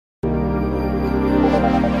I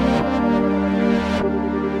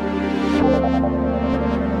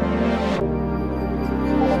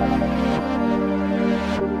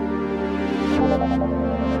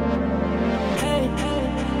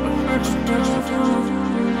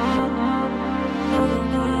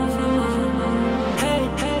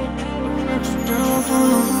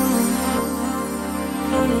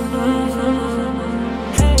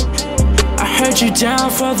heard you down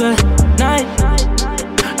for the night.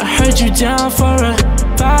 I heard you down for a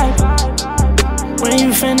vibe. When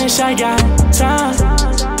you finish, I got time.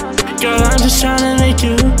 Girl, I'm just tryna make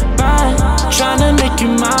you mine. Tryna make you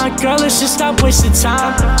mine. Girl, let's just stop wasting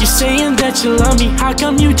time. You're saying that you love me, how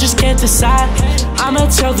come you just can't decide? I'ma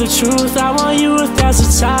tell the truth, I want you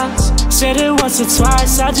 1,000 times. Said it once or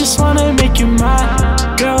twice, I just wanna make you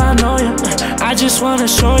mine. Girl, I know you, I just wanna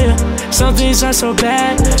show you some things aren't so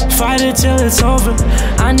bad. Fight it till it's over,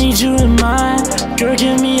 I need you in mind. Girl,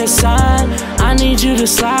 give me a sign, I need you to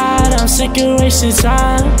slide. I'm sick of wasting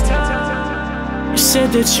time. You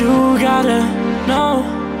said that you gotta know.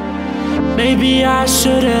 Maybe I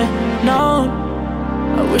should've known.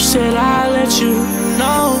 I wish that I let you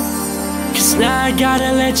know, cause now I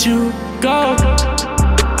gotta let you go.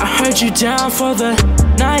 I heard you down for the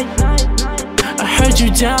night. I heard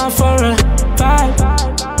you down for a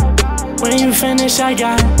vibe. When you finish, I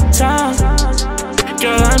got time.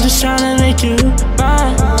 Girl, I'm just tryna make you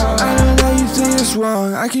mine. I know that you think it's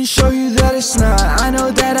wrong, I can show you that it's not. I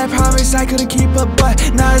know that I promised I couldn't keep up, but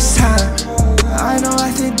now it's time. I know I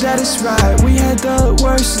think that it's right. We had the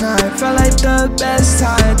worst night, felt like the best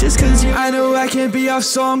time. Just cause you, I know I can't be off,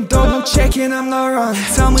 so I'm double checking, I'm not wrong.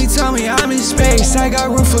 Tell me, I'm in space, I got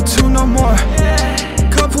room for 2, no more.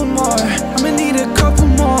 Couple more, I'ma need a couple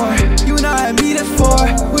more. You and I meet at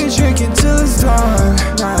 4, we're drinking till it's dawn.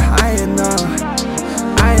 Nah, I ain't know,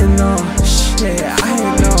 shit, I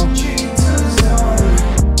ain't know.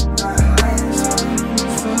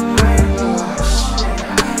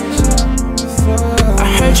 I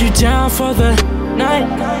heard you down for the night.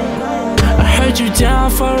 I heard you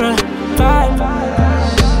down for a vibe.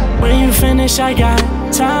 When you finish, I got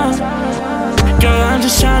time. Girl, I'm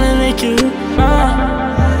just tryna make you mine.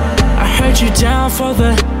 I heard you down for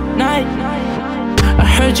the night. I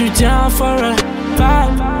heard you down for a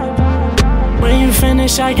vibe. When you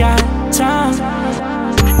finish, I got time.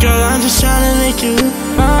 Girl, I'm just tryna make you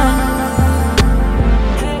mine.